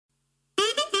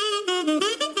Hello,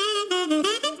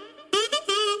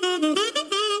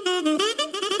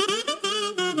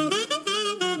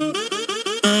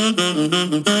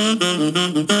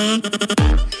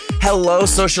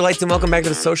 socialites, and welcome back to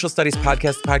the Social Studies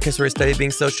Podcast, the podcast where we study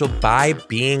being social by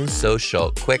being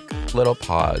social. Quick little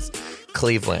pause.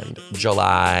 Cleveland,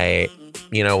 July,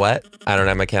 you know what? I don't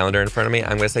have my calendar in front of me.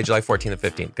 I'm going to say July 14th and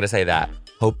 15th. Going to say that.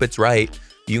 Hope it's right.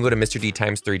 You can go to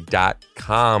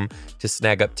MrDtimes3.com to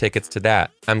snag up tickets to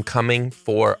that. I'm coming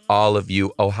for all of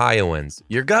you Ohioans.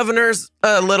 Your governor's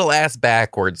a little ass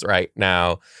backwards right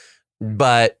now,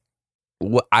 but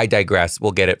I digress.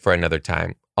 We'll get it for another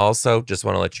time. Also, just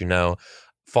want to let you know,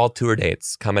 fall tour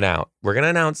dates coming out. We're going to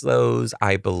announce those.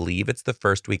 I believe it's the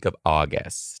first week of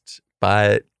August,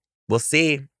 but we'll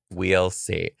see. We'll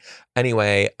see.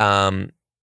 Anyway,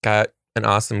 got an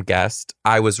awesome guest.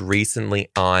 I was recently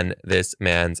on this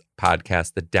man's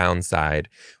podcast, The Downside,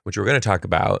 which we're going to talk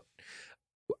about.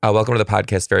 Welcome to the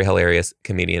podcast, very hilarious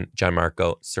comedian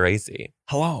Gianmarco Ceresi.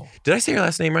 Hello. Did I say your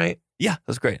last name right? Yeah, that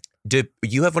was great. Do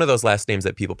you have one of those last names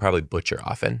that people probably butcher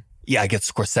often? Yeah, I get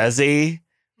Scorsese,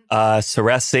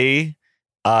 Ceresi.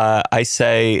 I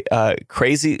say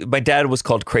Crazy. My dad was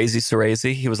called Crazy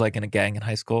Ceresi. He was like in a gang in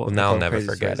high school. Well, now I'll never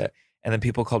forget it. And then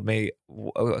people called me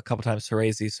a couple times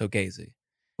Ceresi, so Gazy.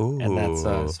 Ooh. And that's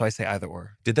so I say either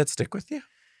or. Did that stick with you?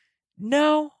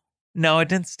 No, it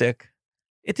didn't stick.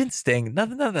 It didn't sting.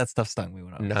 None of that stuff stung me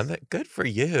when I was. None of that. Good for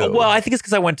you. Well, I think it's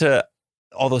because I went to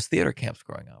all those theater camps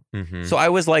growing up. Mm-hmm. So I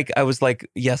was like,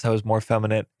 yes, I was more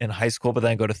feminine in high school, but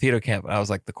then I go to theater camp and I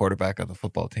was like the quarterback of the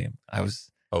football team. I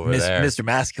was over there, Mr.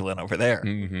 Masculine over there.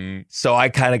 Mm-hmm. So I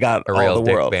kind of got a all real the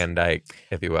Dick world. Van Dyke,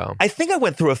 if you will. I think I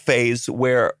went through a phase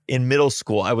where in middle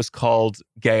school I was called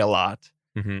gay a lot.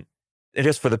 Mm-hmm. And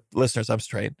just for the listeners, I'm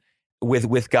straight.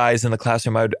 With guys in the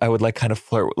classroom, I would like kind of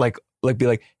flirt, like be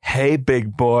like, "Hey,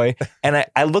 big boy." And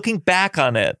I looking back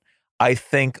on it, I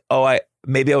think,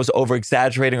 maybe I was over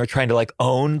exaggerating or trying to like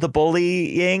own the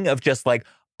bullying of just like,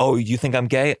 "Oh, you think I'm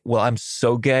gay? Well, I'm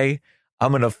so gay.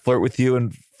 I'm gonna flirt with you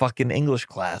in fucking English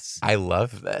class." I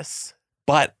love this.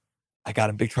 But I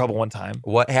got in big trouble one time.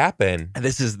 What happened? And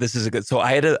this is a good. So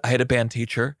I had a band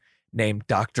teacher named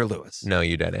Dr. Lewis. No,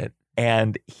 you didn't.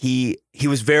 And he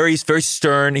was very, very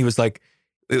stern. He was like,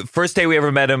 first day we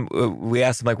ever met him, we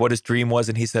asked him like what his dream was.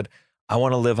 And he said, "I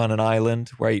want to live on an island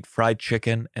where I eat fried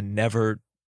chicken and never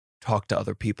talk to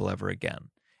other people ever again."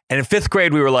 And in 5th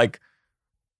grade, we were like,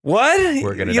 "What?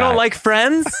 We're gonna you die. Don't like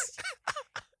friends?"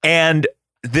 And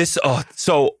this,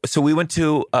 so we went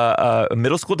to a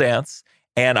middle school dance,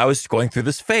 and I was going through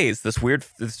this phase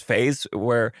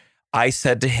where I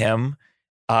said to him,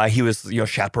 he was,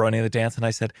 chaperoning the dance, and I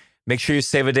said, "Make sure you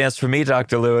save a dance for me,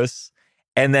 Dr. Lewis."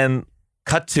 And then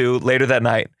cut to later that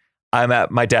night, I'm at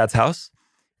my dad's house,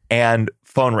 and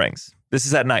phone rings. This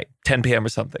is at night, 10 p.m. or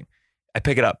something. I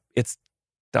pick it up. It's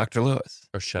Dr. Lewis.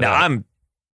 Oh, shut now up.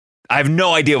 I have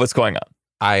no idea what's going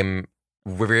on.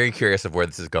 We're very curious of where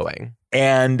this is going.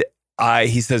 And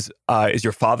he says, "Is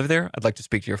your father there? I'd like to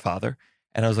speak to your father."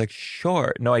 And I was like,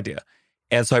 "Sure, no idea."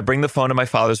 And so I bring the phone to my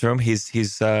father's room. He's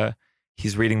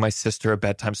reading my sister a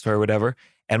bedtime story or whatever.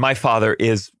 And my father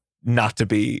is not to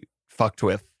be fucked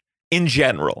with in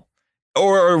general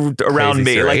or around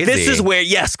me. Ceresi. Like this is where,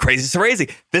 yes, Crazy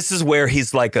Ceresi. This is where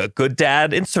he's like a good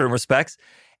dad in certain respects.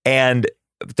 And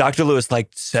Dr. Lewis like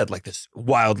said like this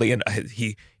wildly, and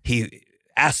he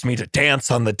asked me to dance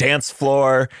on the dance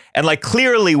floor, and like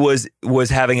clearly was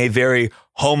having a very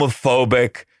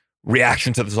homophobic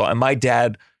reaction to this all. And my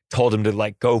dad told him to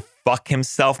like go fuck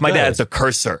himself. My dad's a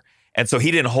cursor. And so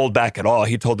he didn't hold back at all.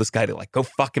 He told this guy to like go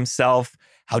fuck himself.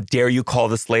 How dare you call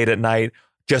this late at night?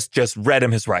 Just read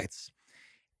him his rights.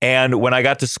 And when I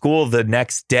got to school the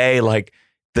next day, like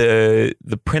the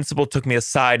principal took me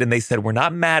aside and they said, "We're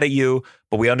not mad at you,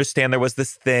 but we understand there was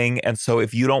this thing. And so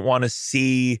if you don't want to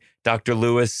see Dr.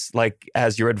 Lewis like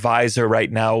as your advisor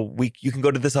right now, you can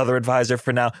go to this other advisor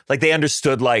for now." Like they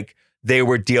understood like they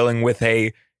were dealing with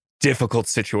a difficult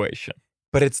situation.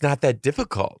 But it's not that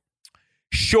difficult.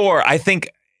 Sure, I think,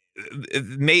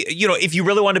 if you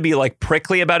really want to be like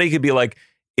prickly about it, you could be like,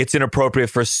 it's inappropriate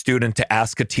for a student to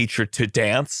ask a teacher to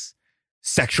dance,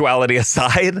 sexuality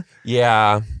aside.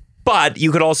 Yeah. But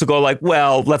you could also go like,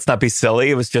 well, let's not be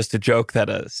silly. It was just a joke that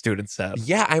a student said.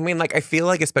 Yeah, I mean, like, I feel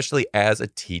like especially as a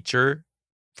teacher,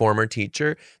 former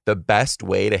teacher, the best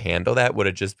way to handle that would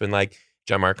have just been like,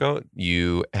 "Gianmarco,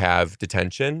 you have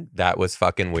detention. That was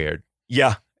fucking weird."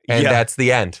 Yeah. And that's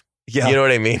the end. Yeah. You know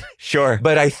what I mean? Sure.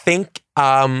 But I think,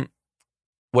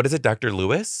 what is it, Dr.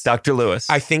 Lewis? Dr. Lewis.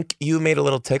 I think you made a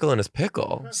little tickle in his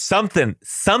pickle. Something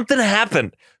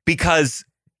happened because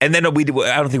And then I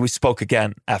don't think we spoke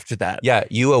again after that. Yeah,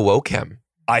 you awoke him.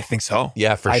 I think so.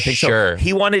 Yeah, for I think sure. So.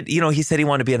 He wanted, he said he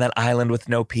wanted to be on that island with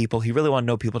no people. He really wanted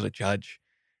no people to judge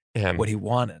Him. what he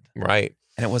wanted. Right.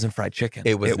 And it wasn't fried chicken.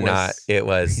 It was not. It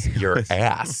was your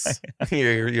ass.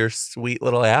 your sweet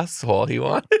little asshole. He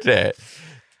wanted it.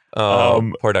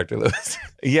 Poor Dr. Lewis.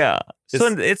 Yeah. So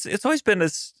it's always been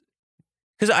this,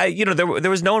 because there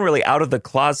was no one really out of the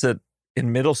closet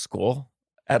in middle school,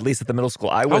 at least at the middle school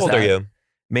I was How old at. are you?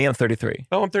 Me, I'm 33.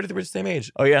 Oh, I'm 33. We're the same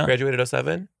age. Oh, yeah? Graduated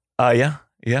 07? Yeah.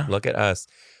 Look at us.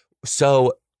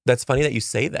 So that's funny that you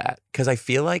say that, because I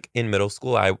feel like in middle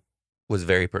school, I was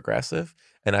very progressive.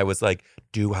 And I was like,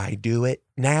 do I do it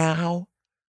now?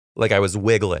 Like I was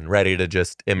wiggling, ready to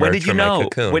just emerge from my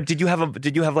cocoon. When did you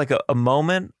have like a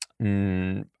moment?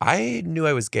 I knew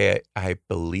I was gay, I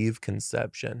believe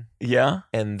conception. Yeah.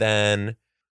 And then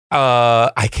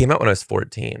I came out when I was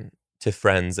 14 to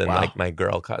friends and like my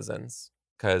girl cousins.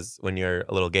 Because when you're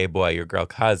a little gay boy, your girl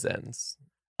cousins.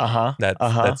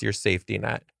 That's your safety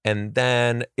net. And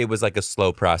then it was like a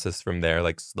slow process from there,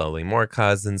 like slowly more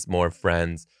cousins, more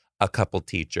friends, a couple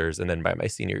teachers. And then by my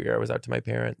senior year, I was out to my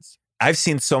parents. I've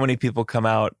seen so many people come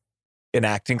out in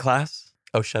acting class.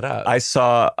 Oh, shut up.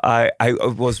 I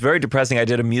was very depressing. I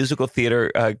did a musical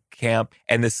theater camp,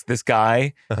 and this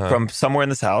guy from somewhere in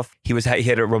the South, he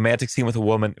had a romantic scene with a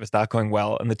woman. It was not going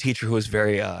well. And the teacher, who was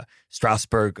very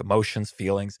Strasbourg, emotions,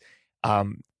 feelings,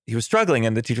 he was struggling.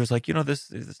 And the teacher was like,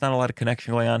 there's not a lot of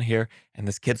connection going on here. And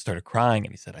this kid started crying,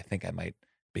 and he said, I think I might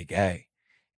be gay.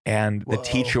 And the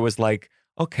teacher was like,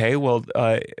 okay, well,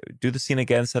 do the scene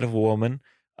again instead of a woman.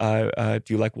 Do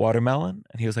you like watermelon?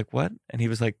 And he was like, what? And he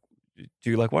was like,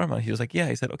 do you like watermelon? He was like, yeah.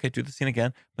 He said, okay, do the scene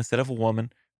again. Instead of a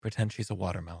woman, pretend she's a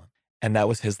watermelon. And that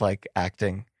was his like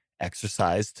acting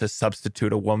exercise to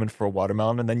substitute a woman for a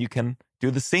watermelon. And then you can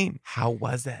do the scene. How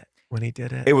was it when he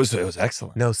did it? It was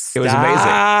excellent. No, stop. It was amazing.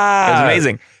 It was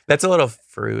amazing. That's a little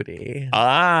fruity.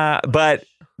 But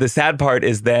the sad part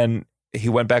is then he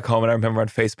went back home, and I remember on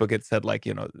Facebook it said like,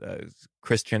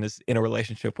 Christian is in a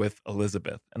relationship with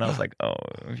Elizabeth. And I was like, oh,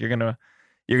 you're gonna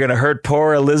hurt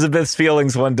poor Elizabeth's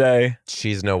feelings one day.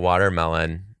 She's no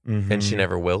watermelon, and she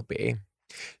never will be.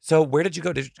 So where did you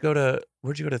go?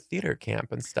 Where'd you go to theater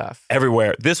camp and stuff?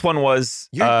 Everywhere. This one was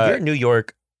you're New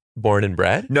York born and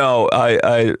bred? No,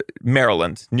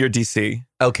 Maryland, near DC.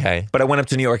 Okay. But I went up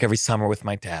to New York every summer with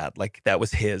my dad. Like that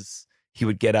was his. He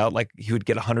would get out, like he would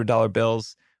get $100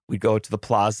 bills. We'd go to the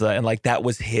plaza, and like that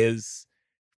was his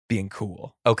being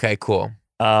cool. Okay, cool.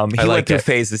 He went through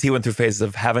phases. He went through phases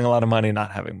of having a lot of money and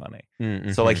not having money.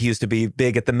 Mm-hmm. So like he used to be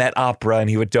big at the Met Opera, and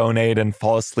he would donate and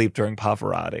fall asleep during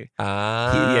Pavarotti.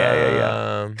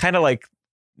 Yeah. Kind of like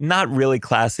not really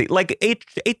classy, like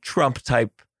a Trump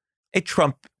type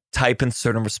in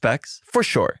certain respects, for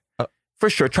sure. For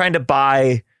sure, trying to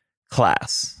buy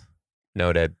class.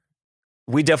 Noted.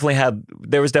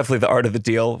 There was definitely The Art of the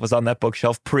Deal was on that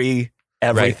bookshelf pre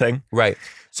everything. Right.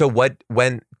 So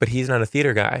but he's not a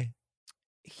theater guy.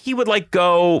 He would like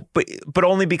go, but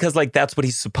only because like that's what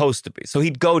he's supposed to be. So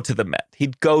he'd go to the Met,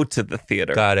 he'd go to the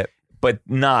theater. Got it. But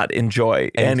not enjoy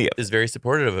any of it. Is very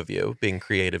supportive of you being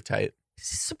creative type.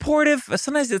 Supportive.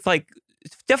 Sometimes it's like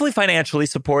definitely financially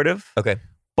supportive. Okay.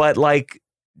 But like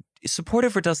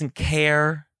supportive or doesn't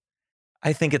care.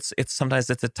 I think it's sometimes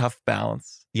it's a tough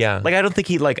balance. Yeah. Like I don't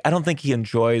think he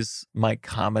enjoys my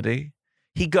comedy.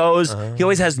 He goes, he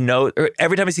always has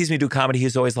every time he sees me do comedy,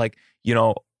 he's always like,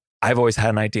 I've always had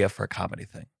an idea for a comedy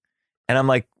thing. And I'm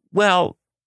like, well,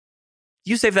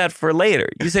 you save that for later.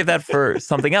 You save that for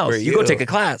something else. You go take a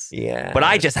class. Yeah. But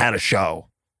I just had a show.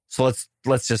 So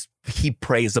let's just heap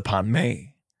praise upon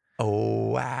me. Oh,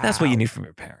 wow. That's what you need from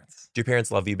your parents. Do your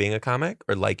parents love you being a comic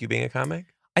or like you being a comic?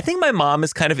 I think my mom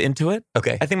is kind of into it.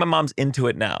 Okay. I think my mom's into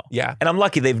it now. Yeah. And I'm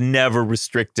lucky they've never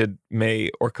restricted me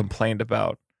or complained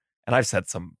about. And I've said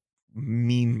some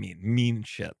mean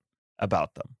shit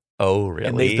about them. Oh,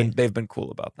 really? And they've been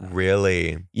cool about that.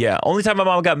 Really? Yeah. Only time my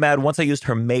mom got mad once I used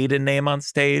her maiden name on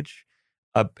stage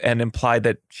and implied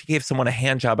that she gave someone a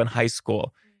hand job in high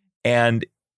school, and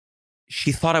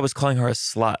she thought I was calling her a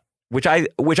slut, which I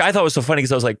thought was so funny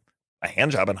because I was like, a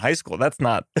hand job in high school? That's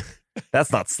not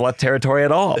slut territory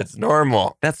at all. It's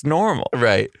normal. That's normal.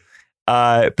 Right.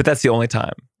 But that's the only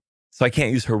time. So I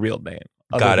can't use her real name.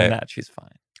 Other than that, she's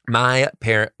fine.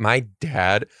 My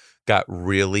dad got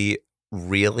really,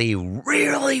 really,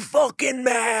 really fucking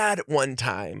mad one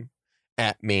time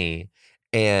at me.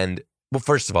 And well,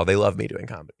 first of all, they love me doing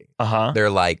comedy. They're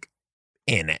like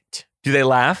in it. Do they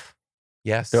laugh?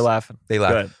 Yes. They're laughing. They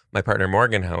laugh. Good. My partner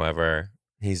Morgan, however,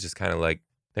 he's just kind of like,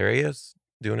 there he is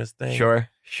doing his thing. Sure.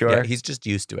 Sure. Yeah, he's just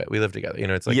used to it. We live together. You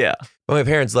know, it's like, yeah. but my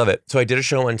parents love it. So I did a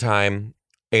show one time,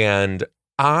 and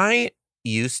I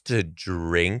used to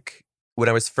drink when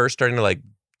I was first starting to like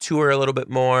tour a little bit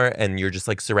more, and you're just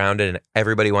like surrounded and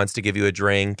everybody wants to give you a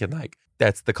drink, and like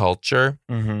that's the culture.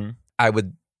 Mm-hmm. I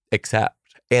would accept.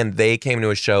 And they came to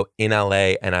a show in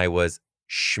LA, and I was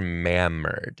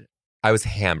schmammered. I was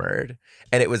hammered,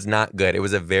 and it was not good. It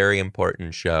was a very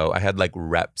important show. I had like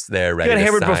reps there ready You got to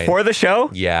hammered sign. before the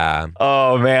show? Yeah.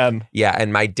 Oh, man. Yeah.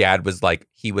 And my dad was like,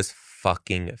 he was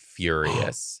fucking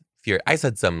furious. I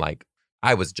said some like,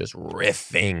 I was just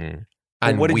riffing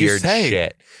on what did you weird say?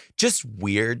 shit. Just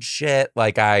weird shit.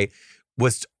 Like I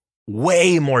was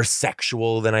way more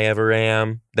sexual than I ever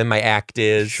am, than my act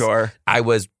is. Sure. I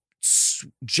was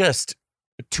just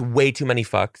way too many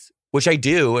fucks, which I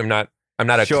do. I'm not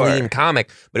a Sure. clean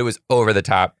comic, but it was over the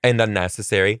top and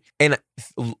unnecessary. And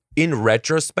in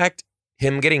retrospect,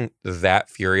 him getting that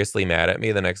furiously mad at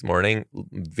me the next morning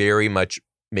very much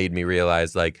made me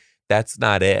realize like that's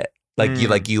not it.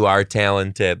 Like you are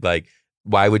talented. Like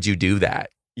why would you do that?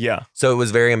 Yeah. So it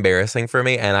was very embarrassing for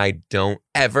me, and I don't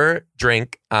ever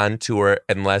drink on tour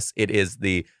unless it is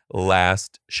the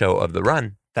last show of the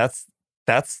run. That's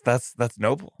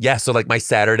noble. Yeah, so like my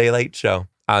Saturday late show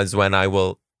is when I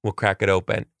will crack it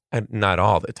open, and not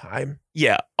all the time.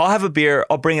 Yeah. I'll have a beer.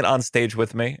 I'll bring it on stage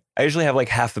with me. I usually have like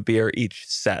half a beer each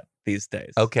set these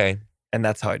days. Okay. And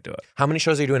that's how I do it. How many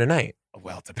shows are you doing a night?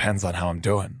 Well, it depends on how I'm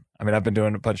doing. I mean, I've been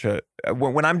doing a bunch of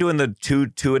when I'm doing the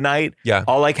two a night. Yeah.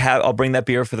 I'll bring that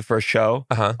beer for the first show.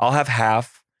 Uh-huh. I'll have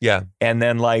half. Yeah. And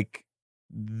then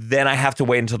then I have to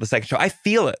wait until the second show. I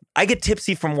feel it. I get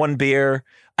tipsy from one beer.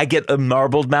 I get a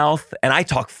marbled mouth, and I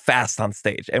talk fast on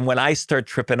stage. And when I start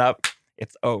tripping up,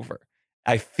 it's over.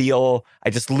 I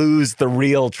just lose the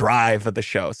real drive of the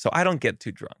show. So I don't get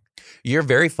too drunk. You're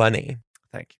very funny.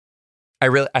 Thank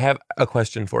you. I have a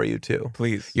question for you too.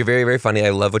 Please. You're very, very funny. I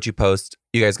love what you post.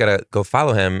 You guys got to go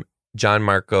follow him. John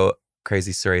Marco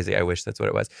Crazy Cerezi. I wish that's what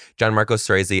it was. John Marco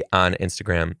Cerezi on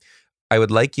Instagram. I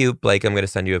would like you, Blake, I'm going to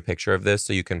send you a picture of this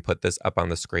so you can put this up on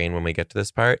the screen when we get to this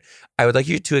part. I would like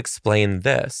you to explain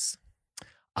this.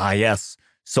 Yes.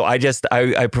 So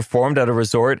I performed at a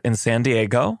resort in San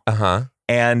Diego. Uh-huh.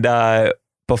 And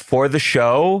before the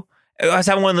show, I was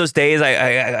having one of those days.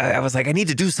 I was like, I need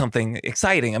to do something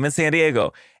exciting. I'm in San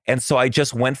Diego. And so I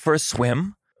just went for a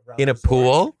swim. In a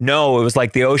pool? No, it was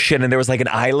like the ocean, and there was like an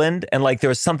island, and like there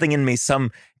was something in me,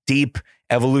 some deep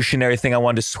evolutionary thing. I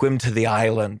wanted to swim to the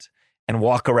island and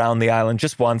walk around the island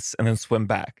just once and then swim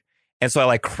back. And so I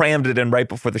like crammed it in right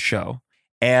before the show.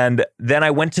 And then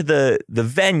I went to the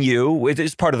venue, which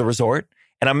is part of the resort,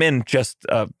 and I'm in just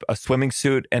a swimming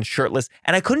suit and shirtless.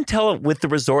 And I couldn't tell with the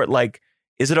resort, like,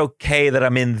 is it okay that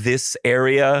I'm in this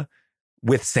area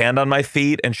with sand on my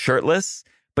feet and shirtless?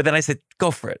 But then I said,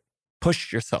 go for it.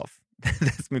 Push yourself.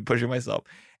 That's me pushing myself.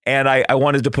 And I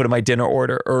wanted to put in my dinner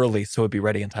order early so it'd be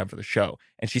ready in time for the show.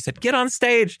 And she said, get on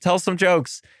stage, tell some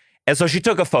jokes. And so she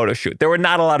took a photo shoot. There were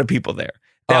not a lot of people there.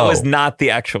 That was not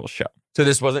the actual show. So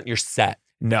this wasn't your set?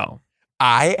 No.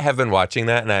 I have been watching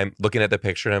that, and I'm looking at the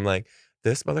picture, and I'm like,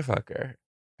 this motherfucker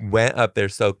went up there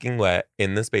soaking wet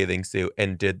in this bathing suit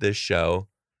and did this show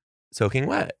soaking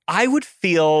wet. I would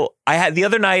feel, the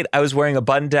other night I was wearing a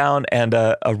button down and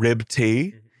a rib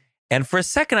tee. And for a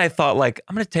second I thought like,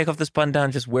 I'm going to take off this button down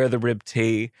and just wear the rib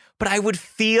tee. But I would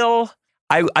feel,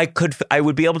 I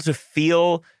would be able to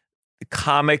feel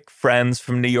comic friends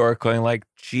from New York going like,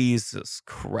 Jesus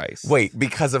Christ. Wait,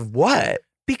 because of what?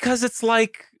 Because it's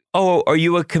like, oh, are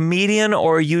you a comedian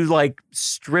or are you like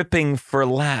stripping for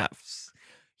laughs?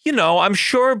 You know, I'm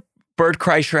sure Bert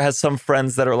Kreischer has some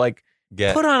friends that are like,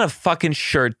 put on a fucking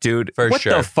shirt, dude. For what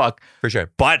sure. the fuck? For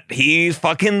sure. But he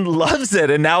fucking loves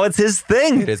it, and now it's his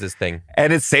thing. It is his thing.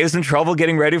 And it saves him trouble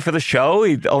getting ready for the show.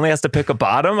 He only has to pick a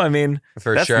bottom. I mean,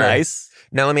 that's nice.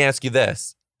 Now let me ask you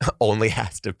this. Only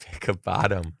has to pick a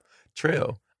bottom.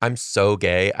 True. I'm so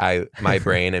gay. My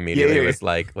brain immediately was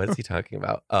like, what is he talking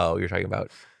about? Oh, you're talking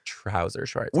about trouser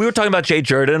shorts. We were talking about Jay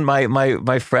Jordan,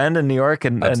 my friend in New York,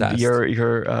 and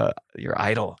your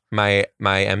idol. My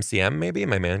MCM, maybe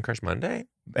my Man Crush Monday.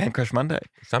 Man Crush Monday.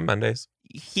 Some Mondays.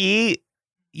 He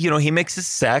mixes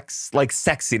sex like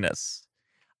sexiness.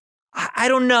 I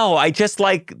don't know. I just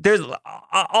like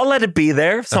I'll let it be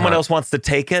there if someone else wants to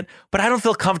take it, but I don't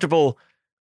feel comfortable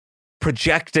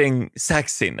projecting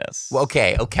sexiness. Well,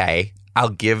 okay. I'll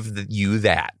give you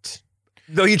that.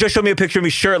 No, you just showed me a picture of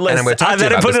me shirtless. And I'm going to talk to you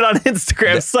then about I put it on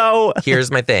Instagram. So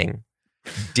here's my thing.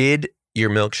 Did your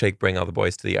milkshake bring all the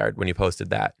boys to the yard when you posted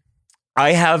that?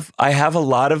 I have a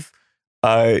lot of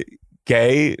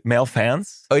gay male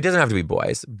fans? Oh, it doesn't have to be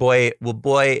boys. Boy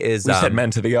is. We said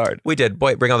men to the yard. We did.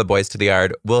 Boy, bring all the boys to the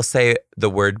yard. We'll say the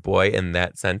word boy in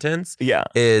that sentence Yeah.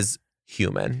 is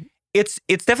human. It's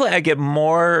definitely, I get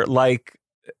more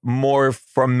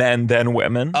from men than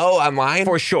women. Oh, online?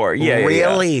 For sure. Yeah.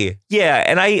 Really? Yeah.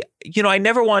 And I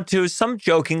never want to, some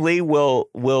jokingly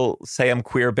will say I'm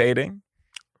queer baiting.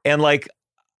 And like,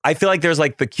 I feel like there's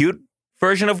like the cute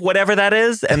version of whatever that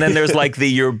is. And then there's like the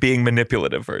you're being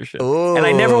manipulative version. Ooh. And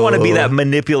I never want to be that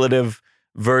manipulative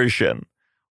version.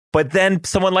 But then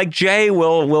someone like Jay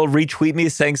will retweet me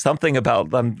saying something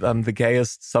about I'm the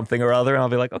gayest something or other. And I'll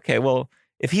be like, okay, well,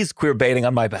 if he's queer baiting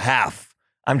on my behalf,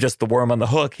 I'm just the worm on the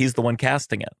hook. He's the one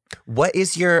casting it.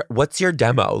 What's your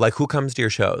demo? Like, who comes to your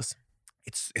shows?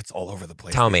 It's all over the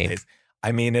place. Tell these me. days.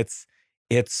 I mean, it's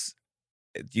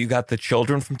you got the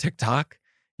children from TikTok.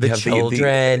 You The have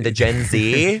children, the Gen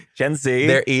Z. Gen Z.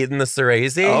 They're eating the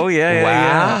Cerezi. Oh, yeah.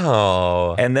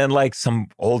 Wow. And then like some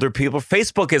older people.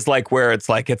 Facebook is like where it's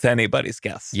like it's anybody's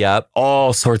guess. Yep.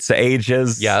 All sorts of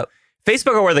ages. Yep.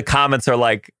 Facebook are where the comments are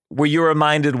like, were you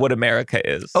reminded what America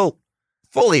is? Oh,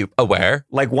 fully aware.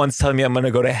 Like one's telling me I'm going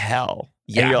to go to hell.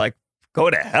 Yeah. And you're like,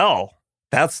 go to hell?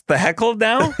 That's the heckle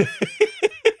now?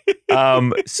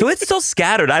 So it's still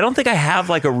scattered. I don't think I have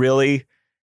like a really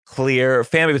clear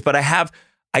fan base, but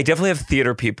I definitely have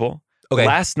theater people. Okay.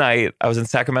 Last night I was in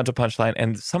Sacramento Punchline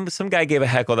and some guy gave a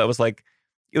heckle that was like,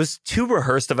 it was too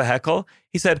rehearsed of a heckle.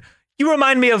 He said, you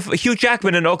remind me of Hugh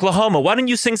Jackman in Oklahoma. Why don't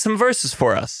you sing some verses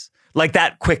for us? Like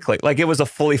that quickly. Like it was a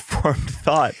fully formed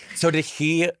thought. So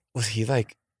was he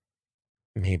like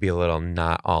maybe a little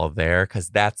not all there? Because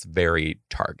that's very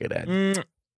targeted.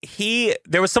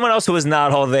 There was someone else who was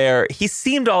not all there. He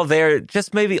seemed all there,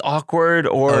 just maybe awkward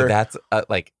or. Oh, that's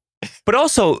like. But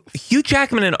also, Hugh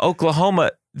Jackman in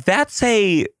Oklahoma,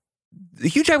 Hugh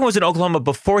Jackman was in Oklahoma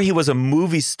before he was a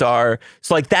movie star.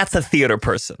 So like that's a theater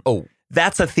person. Oh.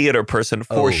 That's a theater person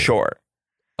for sure.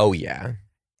 Oh, yeah.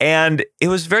 And it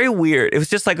was very weird. It was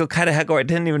just like a kind of heckle. I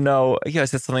didn't even know. I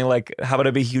said something like, how about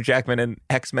I be Hugh Jackman in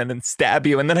X-Men and stab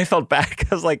you? And then I felt bad.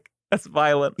 I was like, that's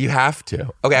violent. You have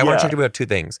to. Okay, I want to talk about two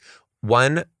things.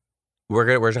 One, we're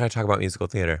gonna talk about musical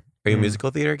theater. Are you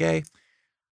musical theater gay?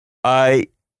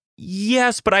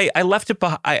 Yes, but I left it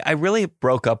behind. I really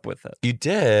broke up with it. You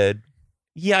did?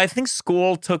 Yeah, I think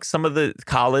school took some of the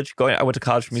I went to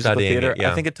college for musical theater.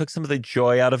 Yeah. I think it took some of the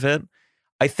joy out of it.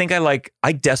 I think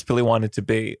I desperately wanted to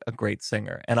be a great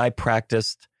singer, and I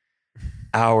practiced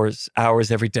hours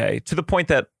every day to the point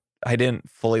that I didn't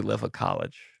fully live a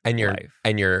college life.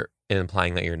 And you're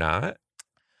implying that you're not?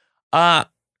 I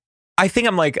think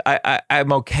I'm like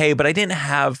I'm okay, but I didn't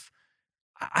have.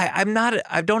 I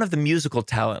don't have the musical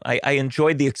talent. I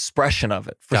enjoyed the expression of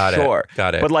it for sure.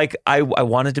 Got it. But like I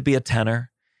wanted to be a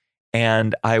tenor,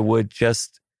 and I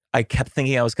kept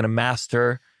thinking I was going to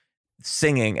master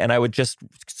singing, and I would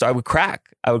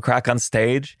crack. I would crack on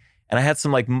stage, and I had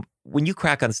some like when you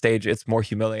crack on stage, it's more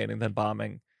humiliating than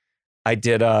bombing. I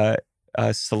did a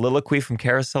soliloquy from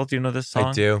Carousel. Do you know this song?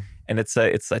 I do. And it's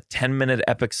a 10-minute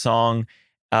epic song,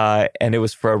 and it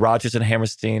was for a Rodgers and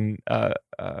Hammerstein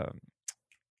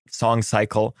song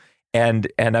cycle.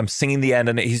 And I'm singing the end,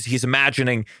 and he's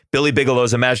imagining, Billy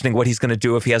Bigelow's imagining what he's going to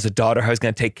do if he has a daughter, how he's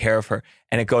going to take care of her.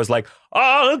 And it goes like,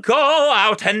 I'll go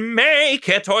out and make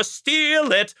it, or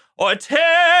steal it, or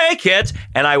take it.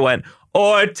 And I went,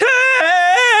 or take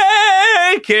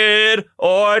it,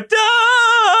 or die.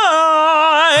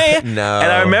 No.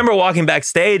 And I remember walking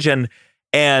backstage, and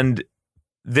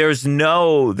there's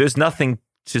nothing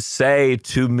to say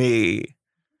to me.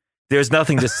 There's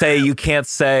nothing to say. You can't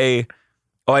say,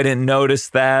 oh, I didn't notice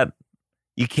that.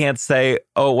 You can't say,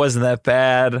 oh, it wasn't that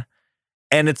bad.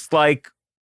 And it's like,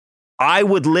 I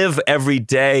would live every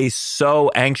day so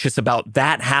anxious about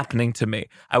that happening to me.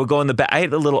 I would go in the bath. I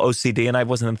had a little OCD and I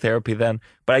wasn't in therapy then,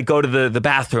 but I'd go to the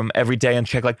bathroom every day and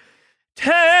check like,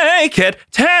 take it,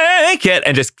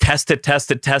 and just test it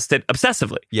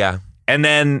obsessively. Yeah. And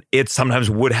then it sometimes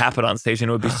would happen on stage, and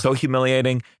it would be so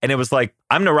humiliating. And it was like,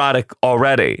 I'm neurotic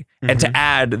already. And to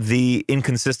add the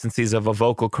inconsistencies of a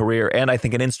vocal career, and I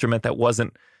think an instrument that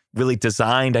wasn't really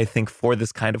designed, I think, for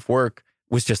this kind of work,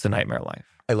 was just a nightmare life.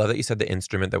 I love that you said the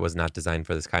instrument that was not designed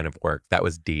for this kind of work. That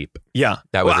was deep. Yeah.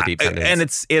 That was a deep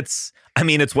sentence.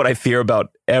 And it's what I fear about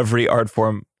every art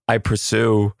form I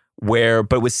pursue,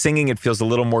 but with singing, it feels a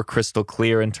little more crystal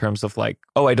clear in terms of like,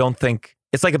 oh, I don't think,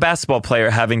 it's like a basketball player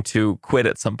having to quit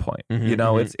at some point.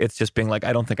 It's just being like,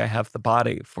 I don't think I have the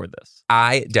body for this.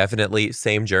 I definitely,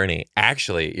 same journey.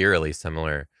 Actually, eerily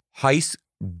similar.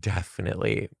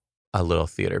 Definitely a little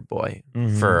theater boy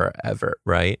forever,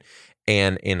 right?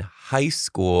 And in high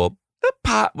school, the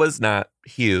pot was not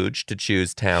huge to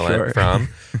choose talent Sure. from.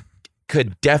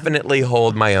 Could definitely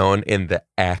hold my own in the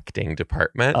acting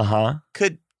department.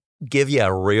 Could give you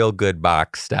a real good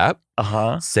box step.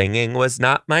 Singing was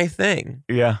not my thing.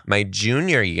 Yeah. My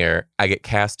junior year, I get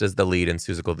cast as the lead in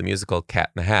Seussical the Musical,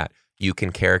 Cat in the Hat. You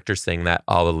can character sing that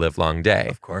all the live long day.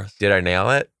 Of course. Did I nail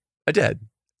it? I did.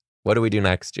 What do we do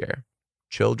next year?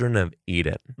 Children of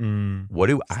Eden. What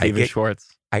do I Stephen get? Schwartz.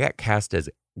 I got cast as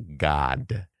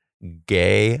God.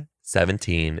 Gay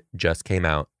 17 just came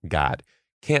out. God.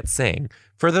 Can't sing.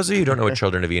 For those of you who don't know what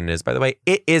Children of Eden is, by the way,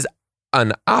 it is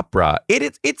an opera.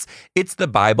 It's the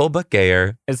Bible, but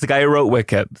gayer. It's the guy who wrote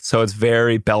Wicked, so it's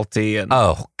very belty and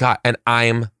Oh, God. And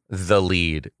I'm the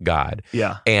lead God.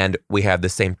 yeah. And we have the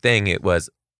same thing. It was,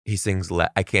 he sings,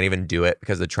 I can't even do it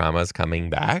because the trauma is coming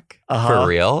back for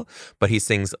real. But he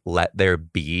sings Let There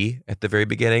Be at the very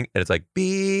beginning. And it's like,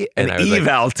 be. And I was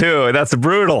eval too. That's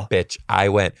brutal. bitch, I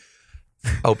went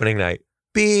opening night,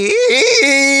 be.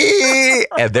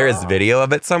 And there is video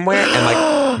of it somewhere. And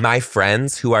like my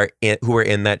friends who were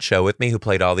in that show with me, who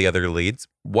played all the other leads,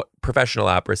 what professional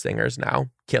opera singers now,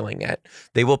 killing it.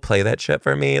 They will play that shit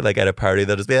for me. Like at a party,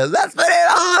 they'll just be like, let's put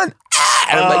it on.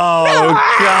 And I'm like, no!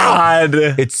 God.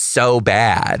 It's so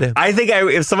bad. I think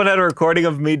if someone had a recording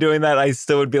of me doing that, I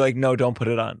still would be like, no, don't put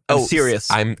it on. I'm serious.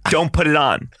 Don't put it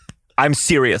on. I'm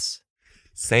serious.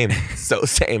 Same. So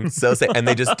same. And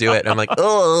they just do it. And I'm like,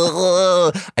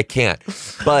 oh, I can't.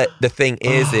 But the thing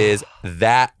is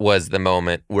that was the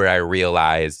moment where I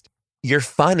realized you're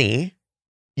funny.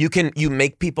 You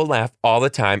make people laugh all the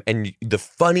time. And the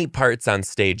funny parts on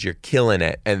stage, you're killing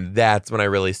it. And that's when I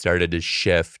really started to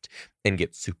shift and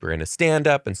get super into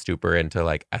stand-up and super into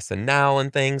like SNL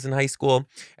and things in high school.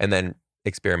 And then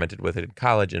experimented with it in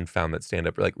college and found that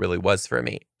stand-up like really was for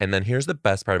me. And then here's the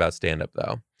best part about stand-up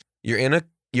though. You're in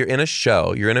a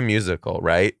show, you're in a musical,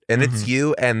 right? And it's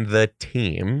you and the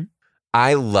team.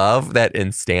 I love that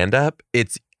in stand-up,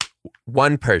 it's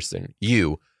one person,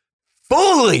 you,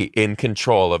 fully in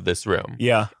control of this room.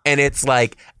 Yeah. And it's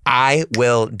like, I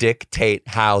will dictate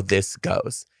how this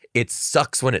goes. It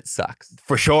sucks when it sucks.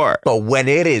 For sure. But when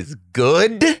it is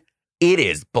good, it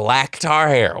is black tar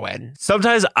heroin.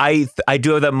 Sometimes I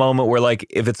do have that moment where like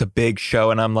if it's a big show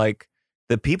and I'm like,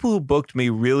 the people who booked me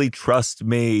really trust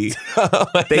me.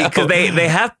 Because they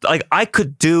have, like, I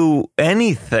could do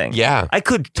anything. Yeah. I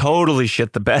could totally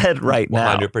shit the bed right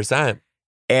now. 100%.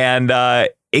 And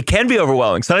it can be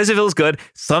overwhelming. Sometimes it feels good.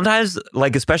 Sometimes,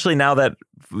 like, especially now that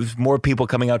there's more people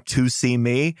coming out to see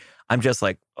me, I'm just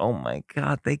like, oh my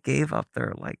God, they gave up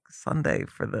their like Sunday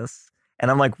for this.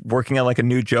 And I'm like working on like a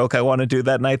new joke I want to do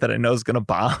that night that I know is going to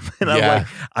bomb. And I'm like,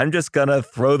 I'm just going to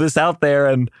throw this out there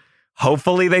and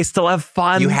hopefully they still have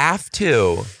fun. You have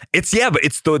to. But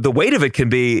it's the weight of it can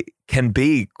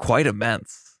be quite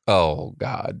immense. Oh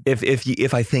God.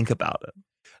 If I think about it.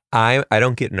 I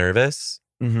don't get nervous.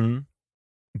 Mm-hmm.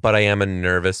 But I am a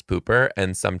nervous pooper.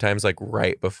 And sometimes like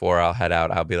right before I'll head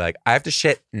out, I'll be like, I have to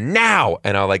shit now.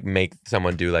 And I'll like make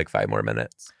someone do like 5 more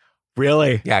minutes.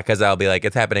 Really? Yeah, because I'll be like,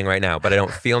 it's happening right now. But I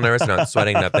don't feel nervous, not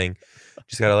sweating, nothing.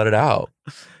 Just got to let it out.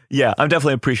 Yeah, I'm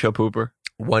definitely a pre-show pooper.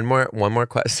 One more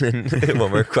question.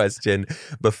 One more question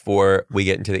before we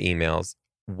get into the emails.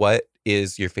 What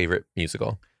is your favorite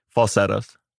musical?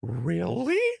 Falsettos.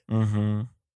 Really? Mm-hmm.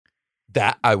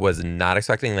 That I was not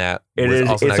expecting that.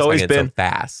 It's always been so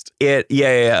fast.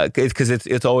 Yeah. Because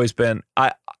it's always been.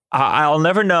 I'll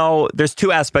never know. There's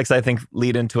 2 aspects I think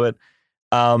lead into it.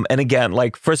 And again,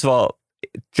 like first of all,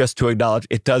 just to acknowledge,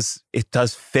 it does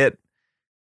fit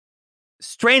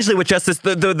strangely with Justice.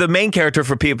 The main character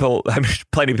for people, I'm sure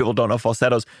plenty of people don't know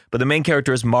falsettos, but the main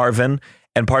character is Marvin,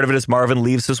 and part of it is Marvin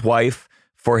leaves his wife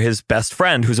for his best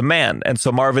friend who's a man, and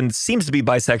so Marvin seems to be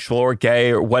bisexual or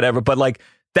gay or whatever, but like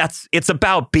it's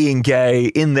about being gay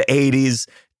in the 80s.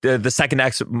 The second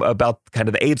act's about kind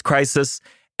of the AIDS crisis,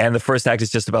 and the first act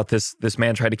is just about this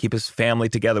man trying to keep his family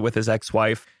together with his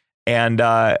ex-wife. And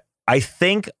I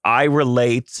think I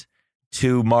relate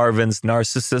to Marvin's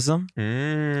narcissism.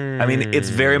 I mean, it's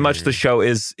very much the show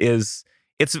is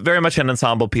it's very much an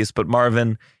ensemble piece, but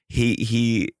Marvin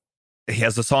he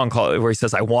has a song called where he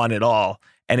says I want it all,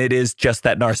 and it is just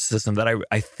that narcissism that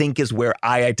I think is where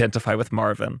I identify with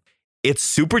Marvin. It's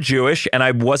super Jewish, and I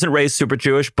wasn't raised super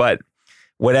Jewish, but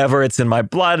whatever, it's in my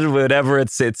blood, whatever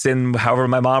it's in however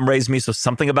my mom raised me, so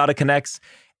something about it connects.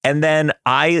 And then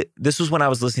this was when I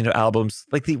was listening to albums,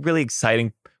 like the really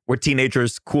exciting, where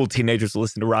cool teenagers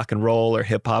listen to rock and roll or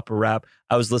hip hop or rap.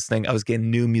 I was getting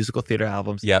new musical theater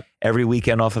albums every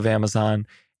weekend off of Amazon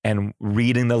and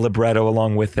reading the libretto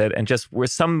along with it. And just we're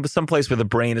some place where the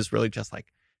brain is really just like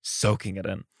soaking it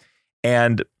in.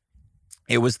 And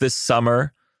It was this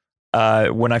summer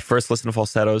when I first listened to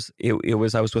falsettos. I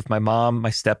was with my mom, my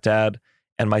stepdad,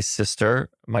 and my sister,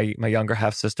 my younger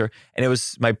half sister, and it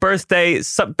was my birthday.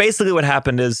 So basically, what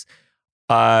happened is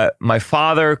my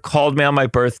father called me on my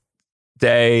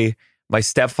birthday. My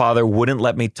stepfather wouldn't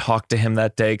let me talk to him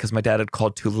that day because my dad had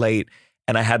called too late.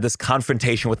 And I had this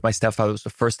confrontation with my stepfather. It was the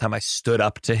first time I stood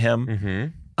up to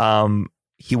him. Mm-hmm.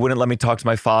 He wouldn't let me talk to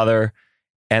my father.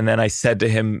 And then I said to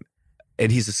him,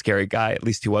 and he's a scary guy, at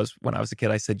least he was when I was a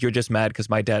kid. I said, "You're just mad because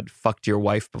my dad fucked your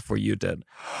wife before you did."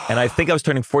 And I think I was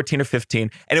turning 14 or 15.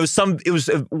 And it was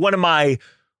one of my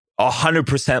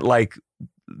 100% like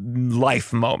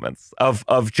life moments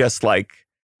of just like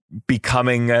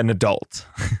becoming an adult.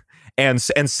 And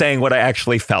saying what I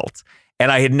actually felt.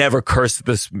 And I had never cursed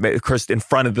in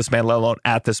front of this man, let alone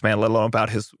at this man, let alone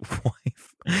about his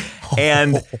wife.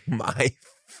 And oh my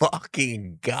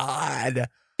fucking God.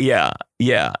 Yeah.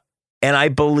 And I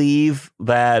believe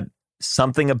that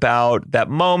something about that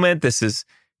moment, this is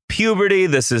puberty,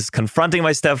 this is confronting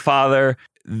my stepfather,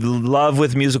 love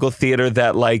with musical theater,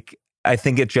 that like, I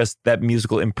think that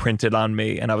musical imprinted on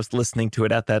me, and I was listening to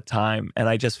it at that time, and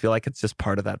I just feel like it's just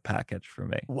part of that package for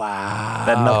me. Wow.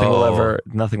 That nothing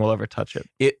will ever touch it.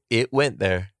 It went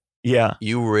there. Yeah.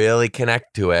 You really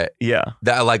connect to it. Yeah.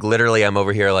 That like literally I'm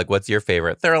over here like, what's your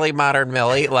favorite? Thoroughly Modern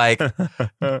Millie. Like,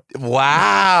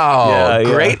 wow. Yeah.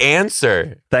 Great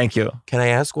answer. Thank you. Can I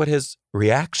ask what his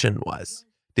reaction was?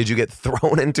 Did you get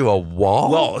thrown into a wall?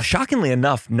 Well, shockingly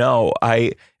enough, no.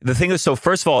 The thing is, so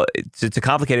first of all, to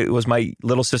complicate it, it was my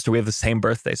little sister. We have the same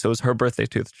birthday. So it was her birthday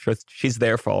too. She's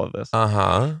there for all of this.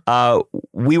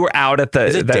 We were out at the...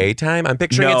 Is it daytime? I'm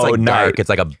picturing it's like night. Dark. It's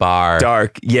like a bar.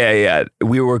 Dark. Yeah.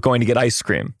 We were going to get ice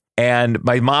cream. And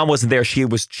my mom wasn't there. She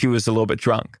was a little bit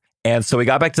drunk. And so we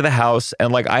got back to the house,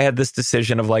 and like I had this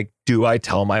decision of like, do I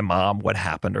tell my mom what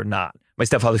happened or not? My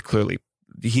stepfather's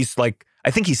he's like,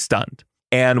 I think he's stunned.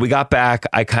 And we got back.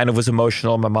 I kind of was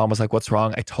emotional. My mom was like, "What's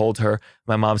wrong?" I told her.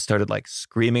 My mom started like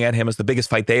screaming at him. It was the biggest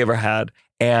fight they ever had.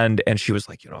 And she was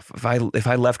like, if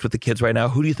I left with the kids right now,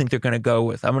 who do you think they're going to go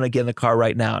with? I'm going to get in the car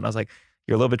right now. And I was like,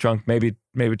 "You're a little bit drunk. Maybe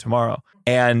tomorrow."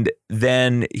 And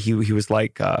then he was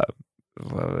like,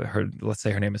 let's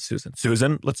say her name is Susan.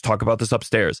 "Susan, let's talk about this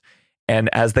upstairs." And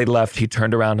as they left, he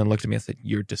turned around and looked at me and said,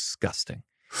 "You're disgusting."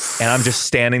 And I'm just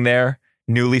standing there,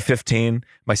 newly 15.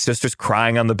 My sister's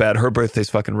crying on the bed. Her birthday's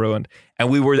fucking ruined. And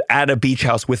we were at a beach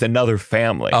house with another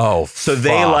family. Oh, so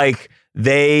fuck.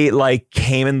 they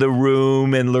came in the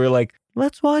room and were like,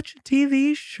 "Let's watch a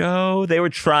TV show." They were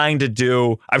trying to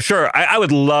do, I'm sure, I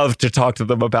would love to talk to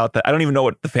them about that. I don't even know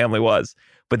what the family was,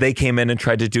 but they came in and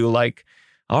tried to do like,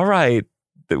 all right,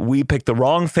 we picked the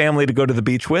wrong family to go to the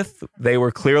beach with. They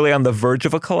were clearly on the verge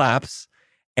of a collapse,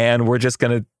 and we're just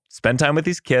going to spend time with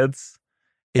these kids.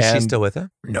 Is she still with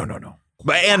him? No.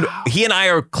 And he and I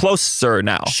are closer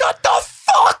now. Shut the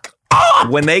fuck up!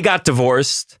 When they got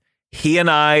divorced, he and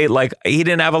I, like, he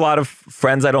didn't have a lot of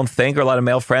friends, I don't think, or a lot of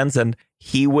male friends. And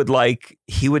he would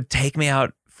take me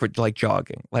out for like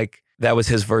jogging. Like that was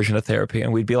his version of therapy.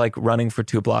 And we'd be like running for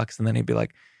 2 blocks. And then he'd be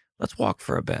like, "Let's walk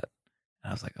for a bit."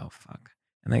 And I was like, "Oh, fuck."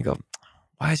 And they go,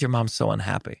 "Why is your mom so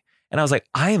unhappy?" And I was like,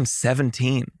 I am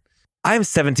 17. I'm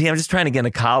just trying to get into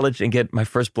college and get my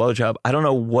first blowjob. I don't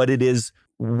know what it is.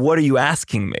 What are you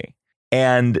asking me?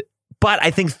 But I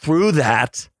think through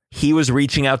that, he was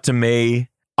reaching out to me.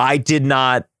 I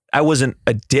wasn't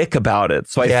a dick about it.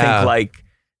 So I think like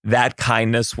that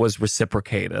kindness was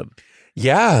reciprocated.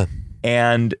 Yeah.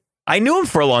 And I knew him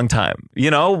for a long time.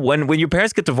 You know, when your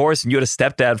parents get divorced and you had a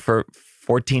stepdad for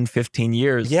 14, 15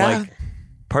 years, like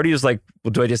part of you is like,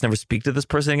 well, do I just never speak to this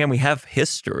person again? We have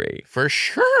history. For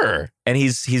sure. And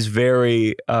he's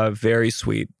very, very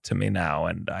sweet to me now.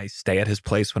 And I stay at his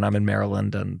place when I'm in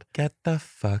Maryland. And get the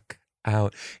fuck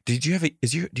out. Do you have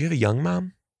a young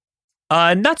mom?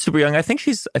 Not super young. I think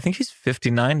she's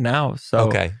 59 now. So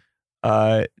okay.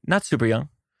 Not super young.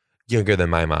 Younger than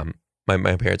my mom.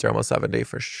 My parents are almost 70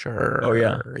 for sure. Oh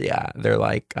yeah. Yeah. They're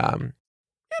like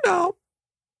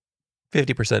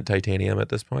 50% titanium at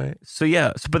this point. So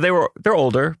yeah, but they're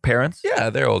older parents. Yeah,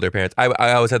 they're older parents. I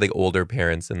always had like older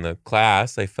parents in the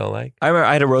class, I feel like. I remember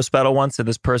I had a roast battle once, and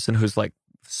this person who's like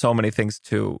so many things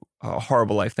to a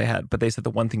horrible life they had, but they said the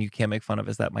one thing you can't make fun of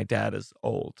is that my dad is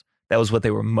old. That was what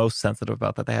they were most sensitive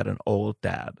about, that they had an old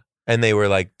dad. And they were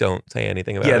like, don't say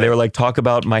anything about it. Yeah, they were like, talk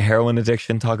about my heroin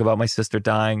addiction, talk about my sister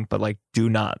dying, but like do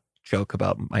not joke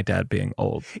about my dad being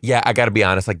old. Yeah, I got to be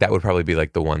honest, like that would probably be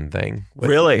like the one thing.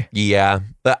 Really? Yeah.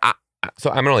 But so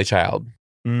I'm an only child.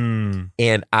 And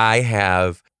I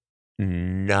have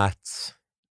nutso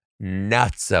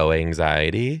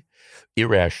anxiety,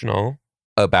 irrational,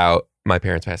 about my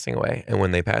parents passing away. And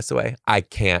when they pass away, I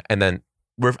can't. And then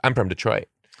I'm from Detroit.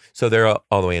 So they're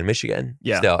all the way in Michigan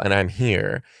still. And I'm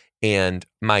here. And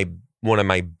one of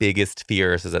my biggest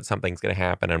fears is that something's going to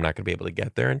happen. I'm not going to be able to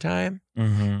get there in time.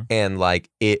 Mm-hmm. And like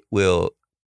it will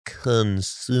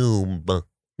consume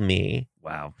me.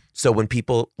 Wow. So when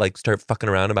people like start fucking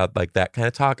around about like that kind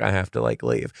of talk, I have to like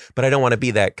leave. But I don't want to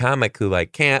be that comic who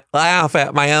like can't laugh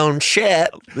at my own shit.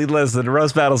 Listen,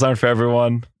 roast battles aren't for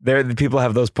everyone. People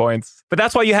have those points. But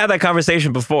that's why you had that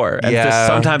conversation before. And just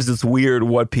sometimes it's weird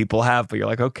what people have, but you're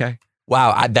like, okay.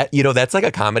 Wow, that's like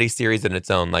a comedy series in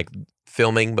its own. Like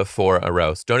filming before a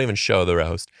roast. Don't even show the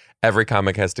roast. Every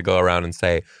comic has to go around and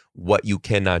say what you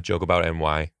cannot joke about and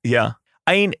why. Yeah.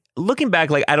 I mean, looking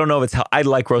back, like, I don't know if it's how I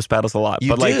like roast battles a lot. You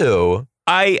but like, do.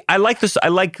 I like this. I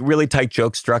like really tight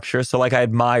joke structure. So like I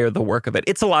admire the work of it.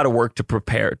 It's a lot of work to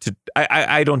prepare.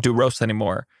 I don't do roasts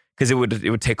anymore because it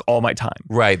would take all my time.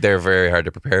 Right. They're very hard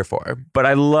to prepare for. But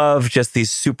I love just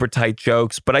these super tight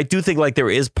jokes. But I do think like there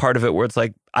is part of it where it's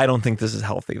like, I don't think this is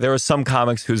healthy. There are some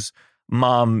comics whose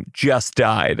mom just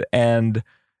died. And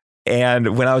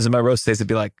when I was in my roast days, it'd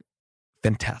be like,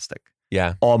 fantastic.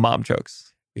 Yeah. All mom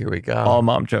jokes. Here we go. All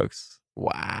mom jokes.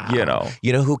 Wow.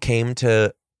 You know who came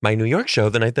to my New York show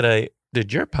the night that I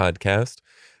did your podcast?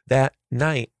 That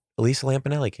night, Elisa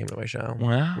Lampanelli came to my show.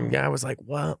 Wow. Yeah, I was like,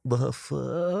 what the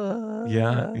fuck?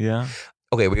 Yeah.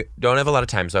 Okay, we don't have a lot of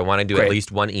time, so I want to do Great. at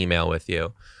least one email with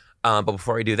you. But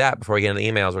before we do that, before we get into the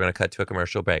emails, we're going to cut to a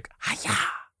commercial break. Hiya!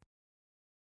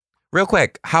 Real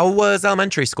quick, how was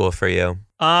elementary school for you?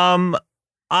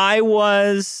 I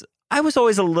was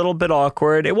always a little bit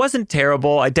awkward. It wasn't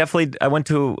terrible. I went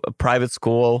to a private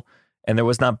school and there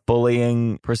was not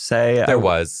bullying per se. There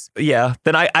was. Yeah.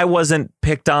 Then I wasn't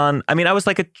picked on. I mean, I was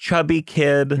like a chubby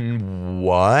kid.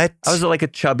 What? I was like a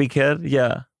chubby kid.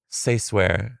 Yeah. Say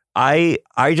swear. I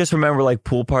just remember like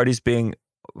pool parties being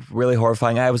really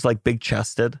horrifying. I was like big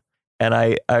chested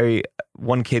and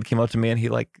one kid came up to me and he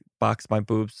like boxed my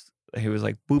boobs. He was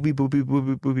like, booby, booby,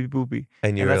 booby, booby, booby.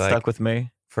 And you were that like, stuck with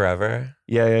me. Forever?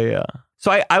 Yeah.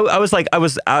 So I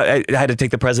had to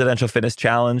take the presidential fitness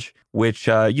challenge, which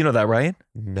you know that, right?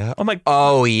 No. Oh my.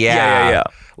 Oh yeah. Yeah.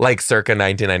 Like circa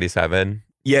 1997.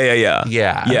 Yeah.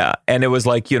 Yeah. And it was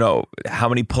like, how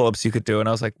many pull-ups you could do. And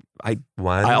I was like,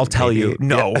 one. I'll tell maybe. you.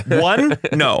 No. Yeah. One?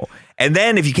 No. And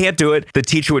then if you can't do it, the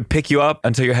teacher would pick you up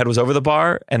until your head was over the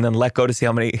bar and then let go to see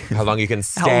how long you can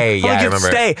stay. How long I you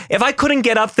remember. Stay. If I couldn't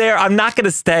get up there, I'm not going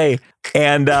to stay.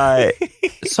 And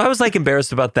so I was like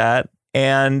embarrassed about that.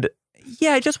 And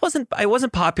yeah, I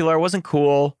wasn't popular. I wasn't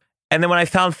cool. And then when I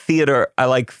found theater,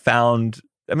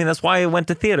 that's why I went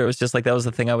to theater. It was just like, that was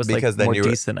the thing I was because like then more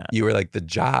decent at. You were like the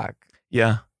jock.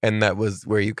 Yeah. And that was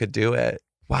where you could do it.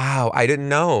 Wow. I didn't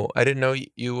know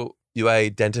you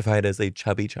identified as a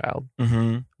chubby child.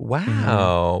 Mm-hmm.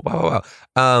 Wow. Mm-hmm. Wow.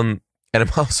 And I'm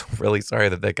also really sorry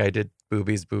that guy did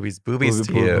boobies to you.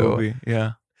 Booby.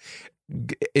 Yeah.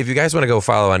 If you guys want to go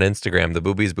follow on Instagram, the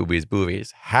boobies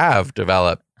have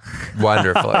developed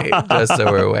wonderfully, just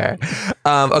so we're aware.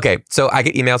 Okay, so I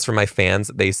get emails from my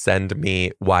fans. They send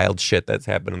me wild shit that's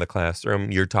happened in the classroom.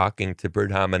 You're talking to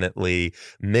predominantly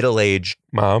middle-aged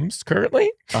moms currently,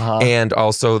 and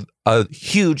also a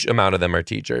huge amount of them are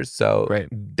teachers. So Great.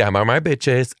 Them are my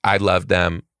bitches. I love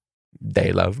them.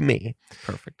 They love me.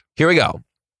 Perfect. Here we go.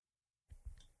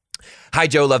 Hi,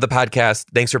 Joe. Love the podcast.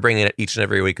 Thanks for bringing it each and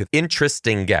every week with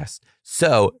interesting guests.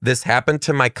 So this happened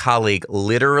to my colleague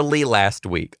literally last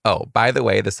week. Oh, by the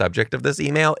way, the subject of this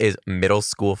email is middle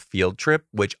school field trip,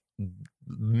 which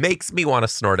makes me want to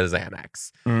snort a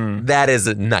Xanax. That is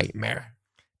a nightmare.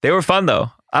 They were fun,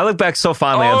 though. I look back so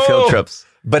fondly on field trips.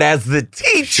 But as the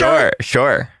teacher,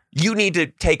 sure. You need to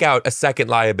take out a second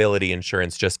liability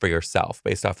insurance just for yourself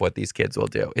based off what these kids will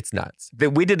do. It's nuts.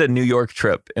 We did a New York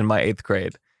trip in my 8th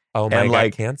grade. Oh my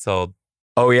God, canceled.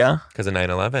 Oh, yeah? Because of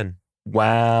 9/11.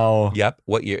 Wow. Yep.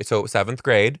 What year? So 7th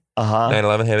grade.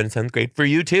 9/11 happened in 7th grade for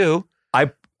you too.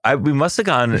 We must have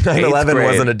gone 9/11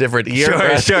 wasn't a different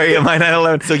year. Sure. Yeah, my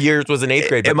 9/11. So yours was in 8th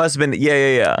grade. It must have been.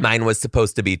 Yeah. Mine was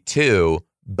supposed to be 2,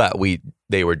 but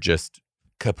they were just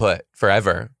kaput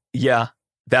forever. Yeah.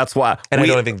 That's why. And I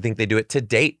don't even think they do it to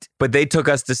date. But they took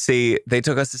us to see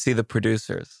the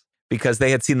producers because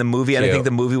they had seen the movie, and I think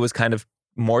the movie was kind of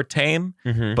more tame,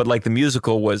 but like the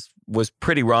musical was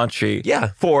pretty raunchy.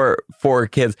 Yeah. For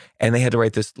kids, and they had to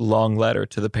write this long letter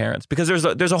to the parents because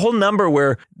there's a whole number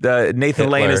where Nathan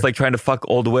Lane is like trying to fuck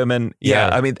old women. Yeah.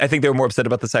 I mean, I think they were more upset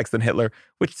about the sex than Hitler,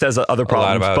 which says other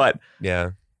problems.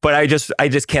 But I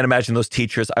just can't imagine those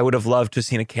teachers. I would have loved to have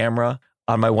seen a camera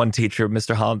on my one teacher,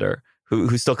 Mr. Hollander,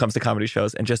 who still comes to comedy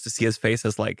shows, and just to see his face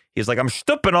as like, he's like, I'm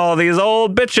stooping all these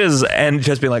old bitches, and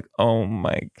just being like, oh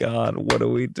my God, what do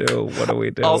we do? What do we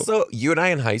do? Also, you and I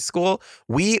in high school,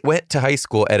 we went to high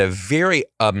school at a very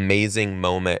amazing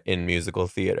moment in musical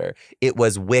theater. It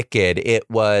was Wicked. It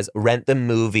was Rent the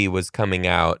Movie was coming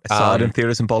out. I saw it in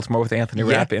theaters in Baltimore with Anthony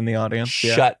Rapp in the audience.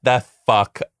 Shut the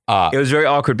fuck up. It was very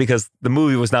awkward because the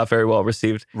movie was not very well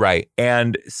received. Right.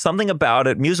 And something about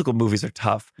it, musical movies are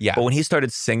tough. Yeah. But when he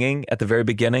started singing at the very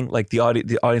beginning, like the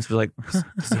audience was like,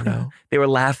 Does he know? They were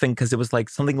laughing because it was like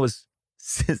something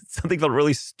felt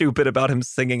really stupid about him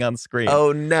singing on screen.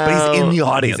 Oh no. But he's in the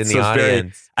audience. He's in the so it's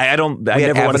audience. I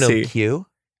never want to see Q.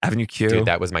 Avenue Q. Dude,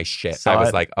 that was my shit. Saw I was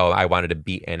it. like, oh, I wanted to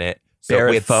be in it. So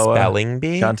Barrett with Foa, Spelling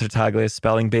Bee, John Tartaglia,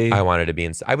 Spelling Bee. I wanted to be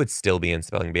in. I would still be in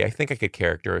Spelling Bee. I think I could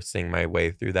character sing my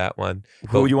way through that one.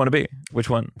 Who would you want to be? Which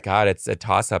one? God, it's a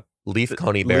toss up. Leaf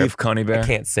Coney Bear. Leaf Coney Bear. I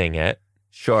can't sing it.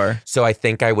 Sure. So I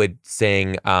think I would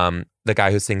sing the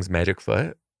guy who sings Magic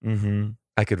Foot. Mm-hmm.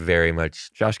 I could very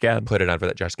much Josh Gad. put it on for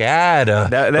that Josh Gad.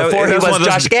 Before he was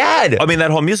Josh Gad. I mean,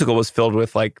 that whole musical was filled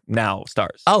with like now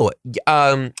stars. Oh,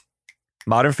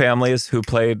 Modern Families, who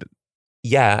played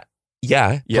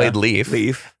played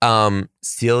Leaf.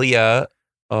 Celia.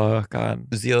 Oh God.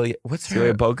 Celia. What's her?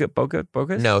 Celia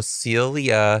Bogus? No,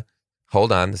 Celia.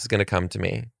 Hold on, this is gonna come to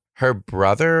me. Her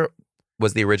brother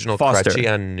was the original Foster.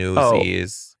 Crutchy on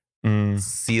Newsies.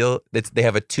 Mm. They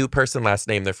have a 2-person last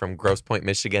name. They're from Grosse Pointe,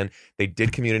 Michigan. They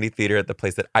did community theater at the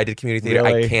place that I did community theater.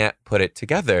 Really? I can't put it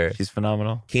together. She's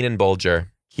phenomenal. Keenan Bolger.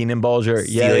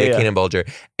 Yeah. Keenan Bolger.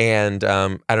 And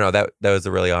I don't know, that was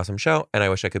a really awesome show, and I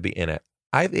wish I could be in it.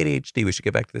 I have ADHD. We should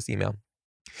get back to this email.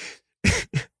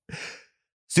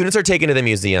 Students are taken to the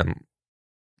museum.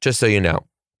 Just so you know,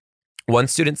 one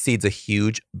student sees a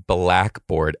huge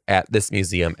blackboard at this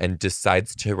museum and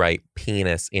decides to write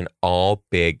penis in all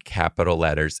big capital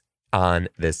letters on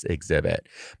this exhibit.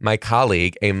 My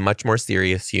colleague, a much more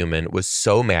serious human, was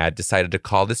so mad, decided to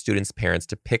call the students' parents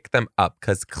to pick them up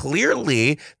because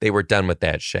clearly they were done with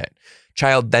that shit.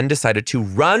 Child then decided to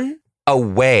run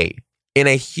away in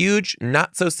a huge,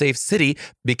 not so safe city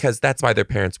because that's why their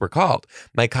parents were called.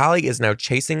 My colleague is now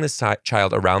chasing the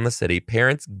child around the city.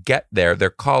 Parents get there. They're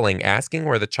calling, asking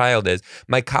where the child is.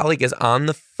 My colleague is on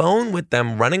the phone with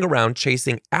them, running around,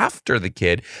 chasing after the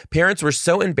kid. Parents were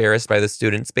so embarrassed by the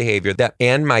student's behavior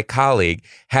and my colleague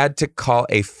had to call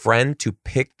a friend to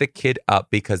pick the kid up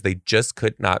because they just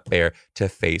could not bear to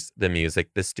face the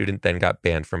music. The student then got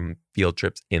banned from field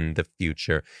trips in the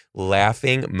future.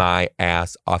 Laughing my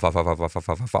ass off.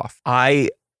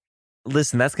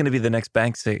 Listen, that's going to be the next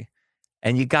Banksy,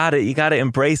 and you got to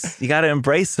embrace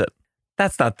it.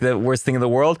 That's not the worst thing in the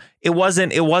world. It was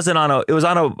on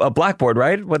a blackboard,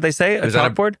 right? What'd they say? A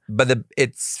chalkboard? But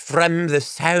it's from the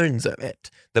sounds of it.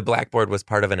 The blackboard was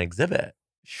part of an exhibit.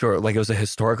 Sure, like it was a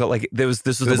historical, like this was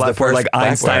the the blackboard, first like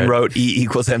Einstein blackboard. wrote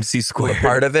E=mc squared.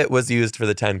 Part of it was used for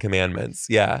the 10 Commandments.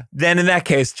 Yeah. Then in that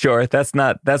case, sure, that's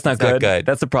not good. not good.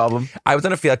 That's a problem. I was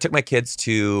on a field. I took my kids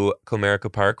to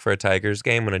Comerica Park for a Tigers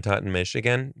game when I taught in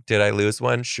Michigan. Did I lose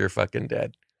one? Sure fucking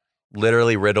did.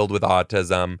 Literally riddled with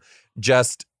autism.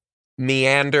 Just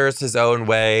meanders his own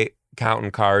way,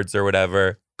 counting cards or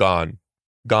whatever. Gone.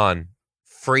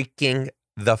 Freaking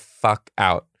the fuck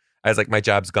out. I was like, my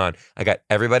job's gone. I got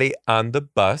everybody on the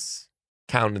bus,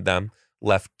 counted them,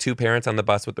 left 2 parents on the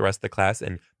bus with the rest of the class,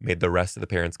 and made the rest of the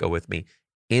parents go with me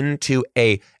into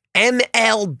a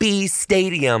MLB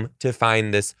stadium to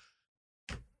find this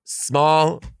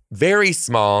small, very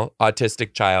small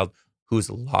autistic child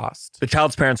who's lost. The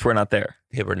child's parents were not there.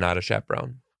 They were not a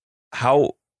chaperone.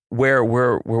 Where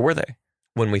were they?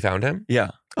 When we found him? Yeah.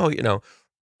 Oh,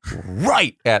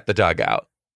 right at the dugout.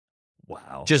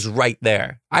 Wow. Just right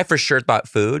there. I for sure thought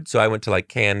food, so I went to like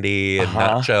candy and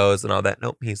nachos and all that.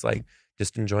 Nope, he's like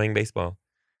just enjoying baseball.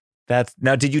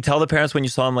 Now, did you tell the parents when you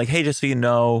saw him, like, hey, just so you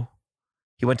know,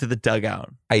 he went to the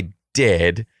dugout? I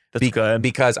did. That's good.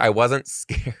 Because I wasn't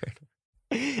scared.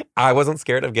 I wasn't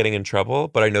scared of getting in trouble,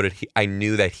 but I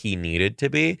knew that he needed to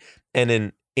be.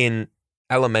 And in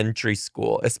elementary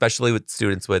school, especially with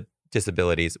students with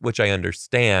disabilities, which I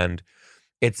understand,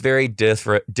 it's very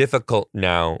difficult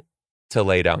now to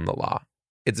lay down the law.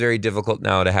 It's very difficult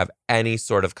now to have any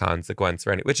sort of consequence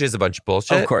for which is a bunch of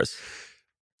bullshit. Of course.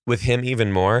 With him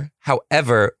even more.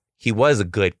 However, he was a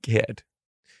good kid.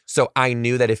 So I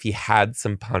knew that if he had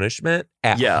some punishment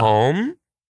at home,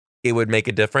 it would make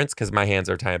a difference because my hands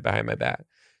are tied behind my back.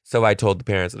 So I told the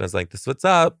parents and I was like, this is what's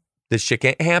up. This shit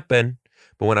can't happen.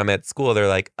 But when I'm at school, they're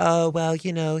like, oh, well,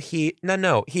 he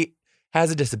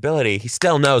has a disability. He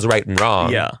still knows right and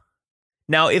wrong. Yeah.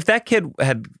 Now, if that kid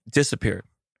had disappeared,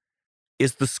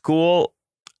 is the school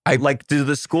Like,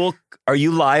 are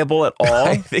you liable at all?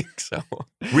 I think so.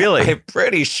 Really? I'm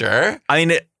pretty sure. I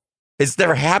mean, It's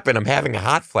never happened. I'm having a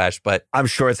hot flash, but I'm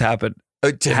sure it's happened.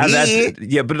 to me,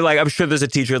 Yeah, but like, I'm sure there's a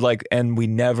teacher like, and we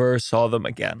never saw them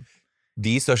again.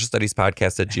 the social studies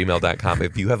podcast at gmail.com.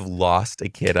 If you have lost a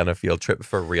kid on a field trip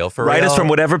for real, Write us from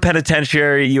whatever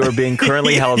penitentiary you are being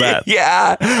currently held at.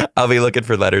 Yeah. I'll be looking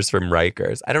for letters from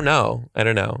Rikers. I don't know.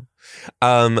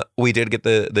 We did get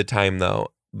the time though.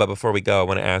 But before we go, I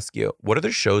want to ask you, what other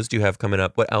shows do you have coming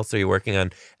up? What else are you working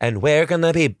on? And where can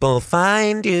the people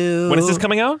find you? When is this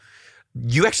coming out?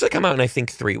 You actually come out in, I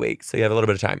think, 3 weeks. So you have a little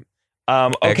bit of time.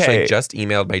 Okay. I actually just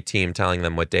emailed my team telling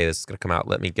them what day this is going to come out.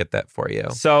 Let me get that for you.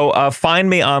 So find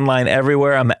me online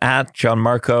everywhere. I'm at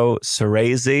Gianmarco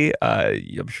Cerezi.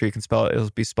 I'm sure you can spell it. It'll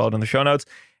be spelled in the show notes.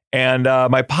 And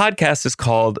my podcast is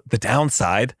called The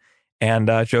Downside. And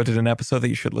Joe did an episode that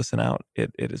you should listen out.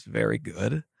 It is very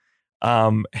good.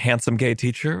 Handsome Gay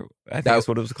Teacher, I think that's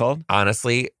what it was called.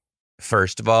 Honestly,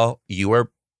 first of all, you are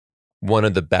one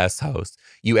of the best hosts.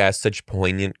 You asked such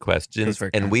poignant questions,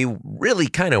 and we really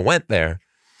kind of went there.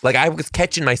 Like, I was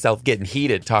catching myself getting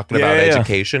heated talking about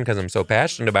education because I'm so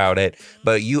passionate about it.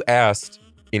 But you asked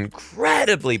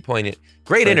incredibly poignant,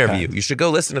 great interview. You should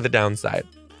go listen to The Downside.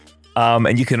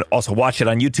 And you can also watch it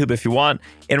on YouTube if you want.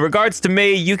 In regards to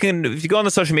me, if you go on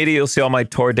the social media, you'll see all my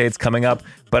tour dates coming up.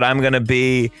 But I'm going to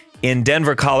be in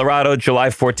Denver, Colorado, July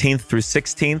 14th through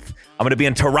 16th. I'm going to be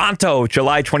in Toronto,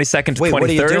 July 22nd to 23rd. Wait, what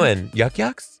are you doing? Yuck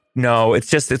Yucks? No,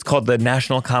 it's called the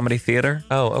National Comedy Theater.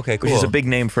 Oh, okay, cool. Which is a big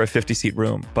name for a 50-seat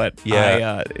room. But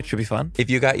yeah, it should be fun.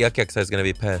 If you got Yuck Yucks, I was going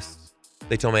to be pissed.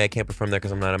 They told me I can't perform there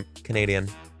because I'm not a Canadian.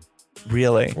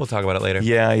 Really? We'll talk about it later.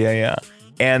 Yeah.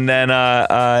 And then,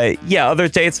 other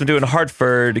dates. I'm doing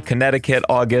Hartford, Connecticut,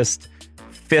 August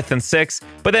 5th and 6th.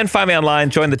 But then find me online,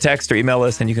 join the text or email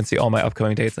list, and you can see all my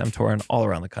upcoming dates. I'm touring all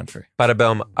around the country. Bada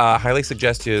boom. Highly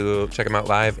suggest you check him out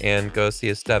live and go see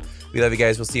his stuff. We love you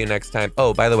guys. We'll see you next time.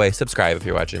 Oh, by the way, subscribe if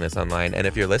you're watching this online. And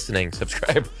if you're listening,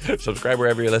 subscribe. Subscribe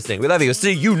wherever you're listening. We love you.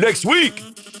 See you next week.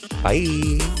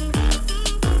 Bye.